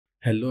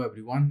Hello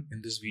everyone, in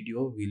this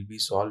video we'll be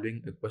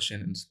solving a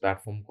question in this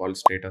platform called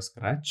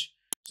Stratascratch.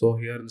 So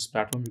here in this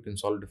platform you can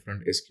solve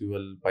different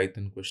SQL,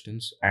 Python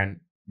questions, and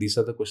these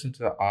are the questions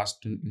that are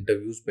asked in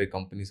interviews by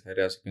companies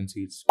here. As you can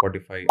see, it's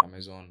Spotify,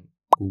 Amazon,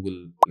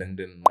 Google,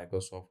 LinkedIn,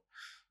 Microsoft.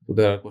 So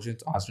there are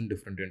questions asked in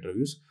different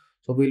interviews.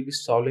 So we'll be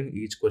solving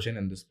each question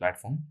in this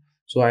platform.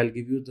 So I'll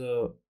give you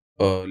the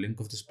link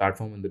of this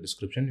platform in the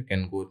description. You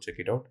can go check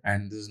it out.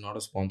 And this is not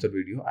a sponsored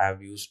video. I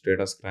have used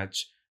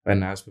Stratascratch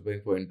when I was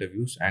preparing for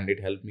interviews and it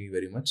helped me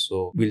very much.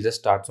 So we'll just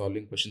start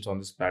solving questions on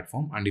this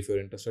platform. And if you're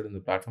interested in the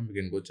platform, you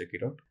can go check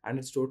it out. And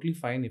it's totally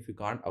fine if you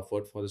can't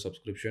afford for the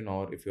subscription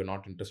or if you're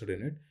not interested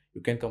in it.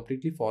 You can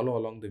completely follow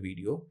along the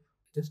video.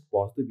 Just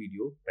pause the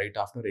video right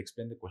after I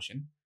explain the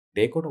question.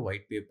 Take out a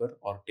white paper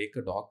or take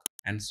a doc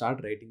and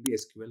start writing the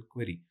SQL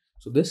query.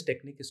 So this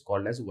technique is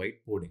called as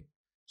whiteboarding.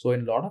 So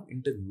in a lot of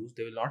interviews,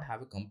 they will not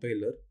have a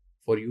compiler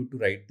for you to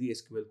write the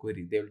SQL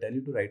query. They will tell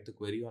you to write the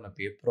query on a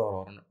paper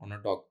or on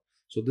a doc.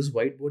 So this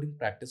whiteboarding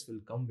practice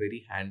will come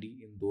very handy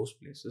in those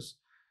places.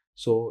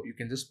 So you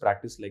can just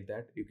practice like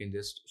that. You can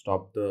just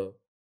stop the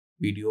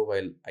video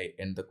while I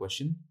end the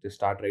question. Just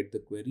start write the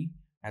query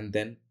and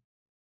then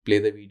play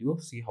the video,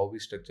 see how we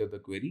structure the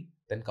query,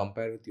 then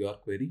compare with your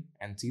query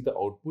and see the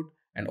output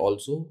and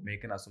also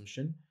make an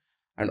assumption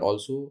and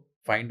also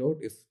find out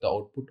if the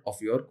output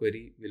of your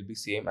query will be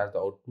same as the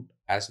output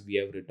as we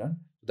have written.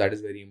 That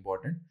is very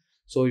important.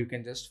 So you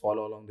can just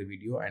follow along the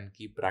video and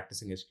keep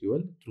practicing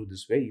SQL through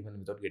this way even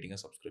without getting a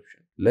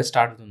subscription. Let's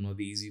start with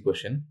another easy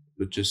question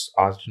which is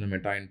asked in a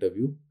meta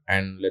interview,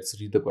 and let's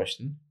read the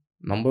question.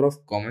 Number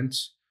of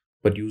comments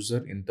per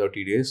user in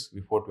 30 days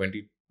before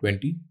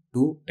 2020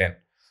 to 10.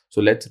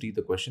 So let's read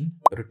the question.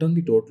 Return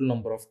the total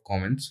number of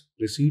comments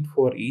received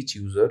for each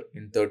user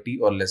in 30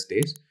 or less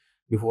days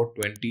before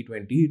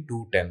 2020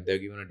 to 10. They're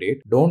given a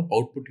date. Don't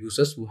output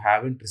users who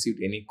haven't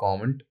received any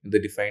comment in the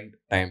defined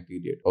time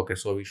period. Okay,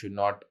 so we should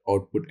not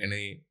output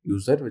any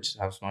user which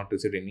has not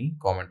received any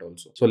comment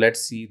also. So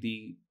let's see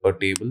the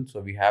table. So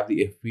we have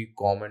the FB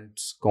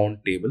comments count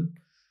table.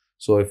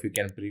 So if you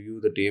can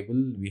preview the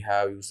table, we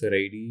have user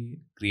ID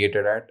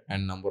created at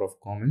and number of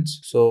comments.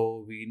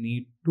 So we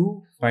need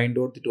to find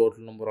out the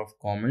total number of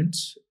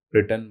comments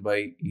written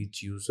by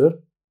each user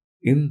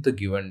in the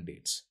given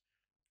dates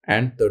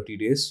and 30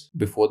 days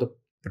before the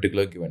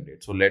particular given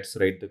date. So let's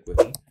write the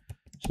query.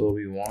 So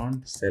we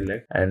want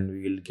select and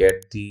we'll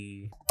get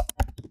the,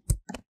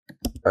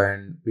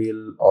 and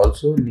we'll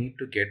also need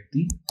to get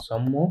the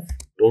sum of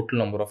total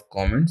number of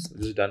comments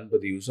which is done by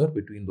the user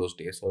between those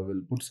days. So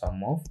we'll put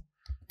sum of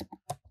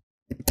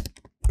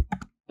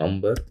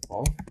number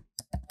of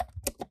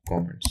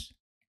comments.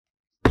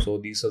 So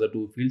these are the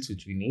two fields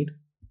which we need.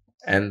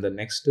 And the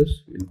next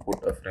is we'll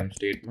put a from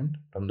statement.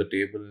 From the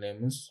table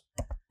name is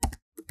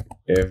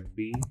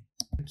FB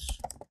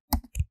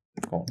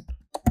count.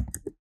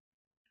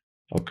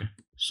 Okay.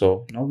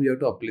 So now we have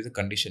to apply the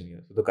condition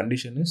here. So the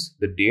condition is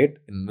the date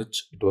in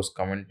which it was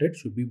commented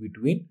should be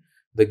between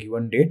the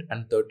given date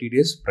and 30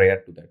 days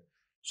prior to that.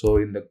 So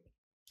in the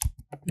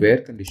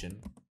where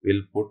condition,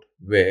 we'll put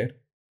where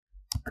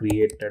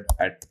created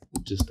at,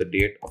 which is the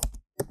date of,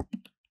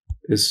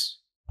 is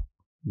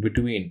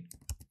between,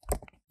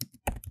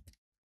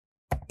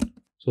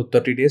 so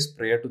 30 days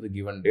prior to the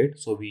given date.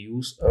 So we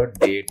use a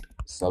date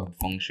sub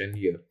function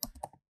here.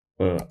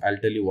 I'll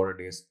tell you what a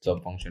date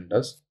sub function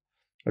does.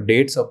 A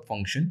date sub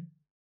function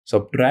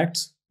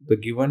subtracts the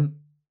given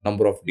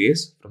number of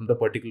days from the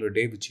particular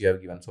day which you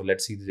have given. So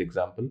let's see this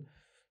example.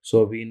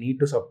 So we need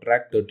to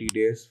subtract 30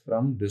 days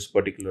from this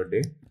particular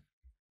day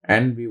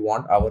and we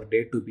want our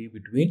date to be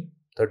between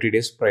 30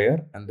 days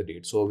prior and the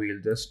date. So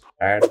we'll just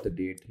add the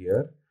date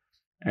here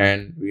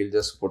and we'll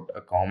just put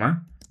a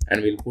comma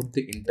and we'll put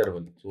the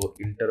interval. So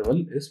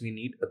interval is we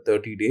need a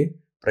 30-day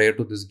prior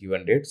to this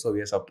given date. So we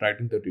are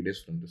subtracting 30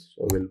 days from this.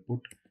 So we'll put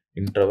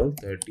interval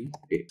 30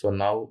 days. So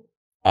now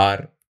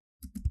our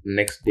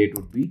next date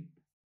would be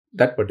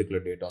that particular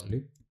date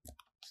only.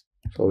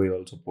 So we'll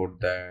also put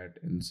that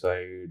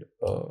inside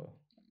a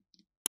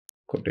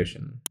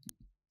quotation.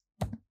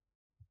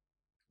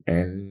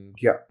 And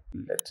yeah,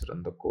 let's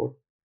run the code.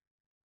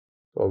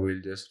 So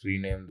we'll just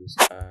rename this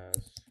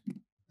as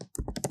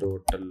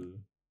total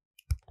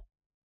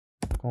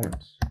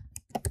comments.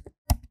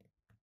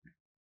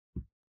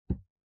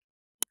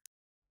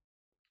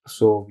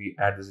 So we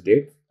add this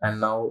date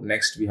and now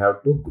next we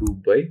have to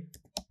group by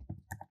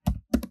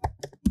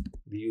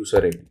the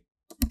user ID.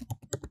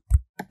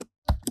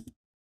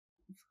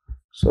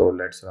 So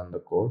let's run the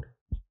code.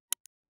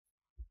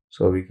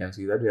 So we can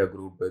see that we are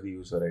grouped by the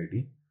user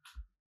ID.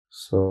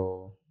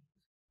 So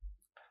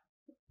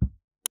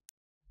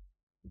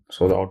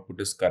the output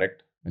is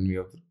correct. When we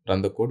have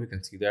run the code, we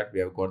can see that we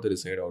have got the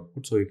desired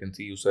output. So you can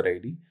see user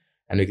ID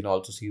and we can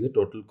also see the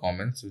total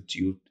comments which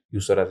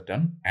user has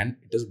done, and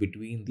it is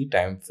between the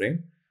time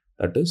frame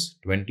that is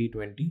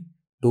 2020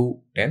 to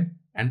 10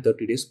 and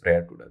 30 days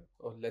prior to that.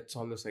 So let's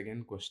solve the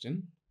second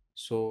question.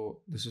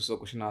 So this is a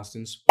question asked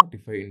in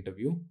Spotify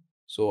interview.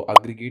 So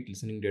aggregate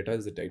listening data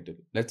is the title.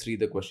 Let's read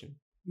the question.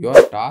 You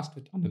are tasked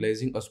with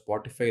analyzing a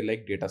Spotify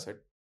like dataset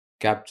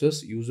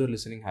captures user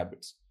listening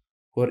habits.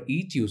 For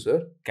each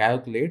user,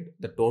 calculate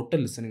the total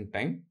listening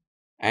time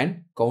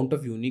and count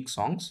of unique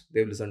songs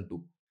they've listened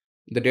to.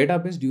 The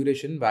database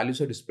duration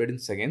values are displayed in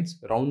seconds.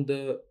 Round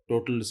the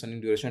total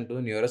listening duration to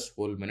the nearest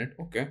whole minute.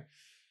 Okay.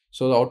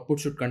 So the output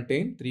should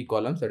contain three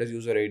columns, that is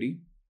user ID,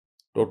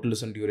 total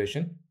listen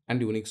duration, and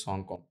unique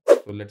song count.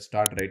 So let's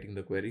start writing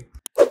the query.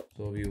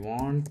 So we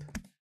want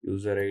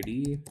user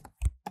ID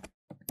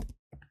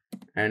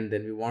and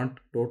then we want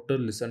total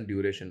listen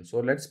duration. So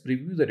let's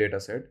preview the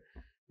data set.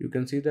 You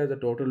can see that the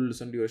total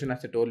listen duration,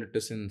 as I told, it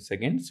is in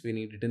seconds. We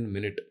need it in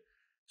minute.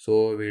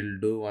 So we'll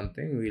do one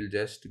thing. We'll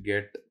just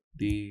get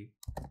the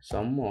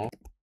sum of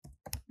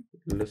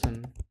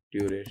listen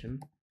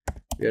duration.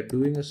 We are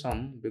doing a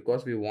sum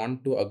because we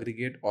want to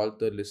aggregate all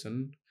the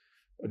listen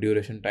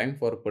duration time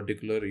for a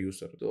particular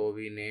user. So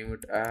we name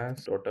it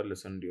as total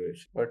listen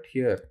duration. But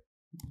here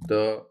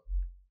the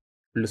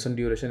listen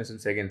duration is in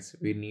seconds.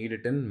 We need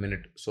it in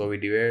minute. So we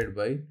divide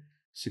by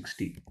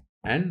 60.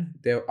 And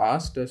they've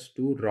asked us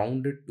to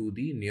round it to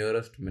the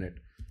nearest minute.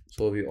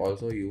 So we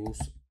also use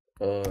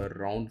a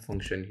round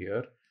function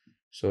here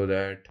so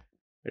that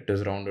it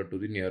is rounded to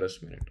the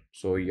nearest minute.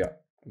 So yeah,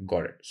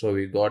 got it. So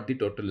we got the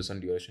total listen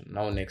duration.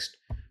 Now next,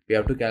 we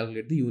have to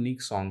calculate the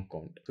unique song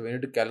count. So we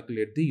need to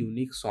calculate the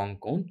unique song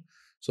count.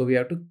 So we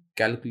have to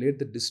calculate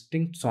the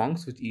distinct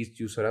songs which each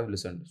user have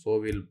listened. So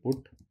we'll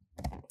put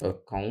a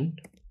count,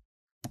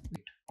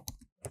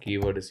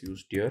 keyword is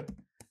used here,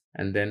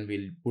 and then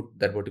we'll put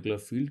that particular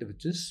field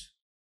which is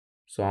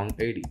song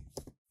ID.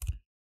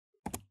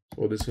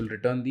 So this will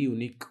return the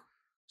unique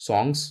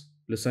songs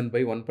listened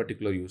by one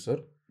particular user.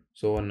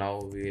 So now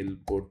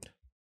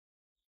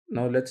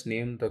let's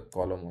name the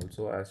column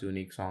also as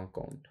unique song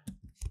count,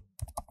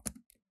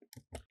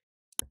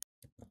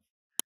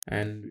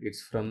 and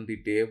it's from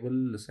the table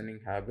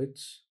listening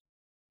habits.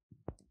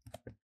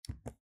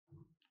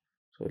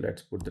 So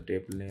let's put the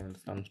table name in the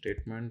sum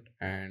statement,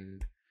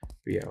 and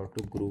we have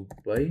to group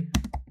by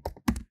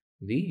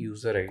the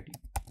user ID.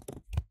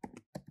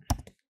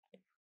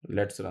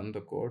 Let's run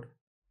the code.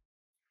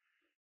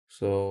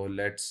 So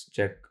let's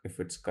check if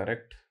it's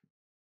correct.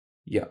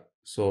 Yeah,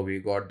 so we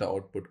got the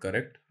output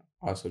correct.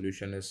 Our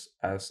solution is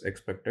as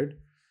expected.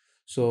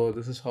 So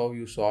this is how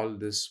you solve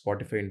this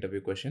Spotify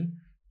interview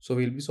question. So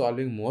we'll be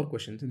solving more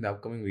questions in the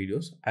upcoming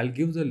videos. I'll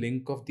give the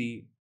link of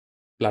the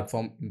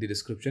platform in the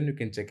description. You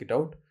can check it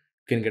out.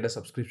 You can get a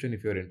subscription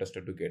if you're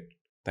interested to get.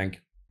 Thank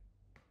you.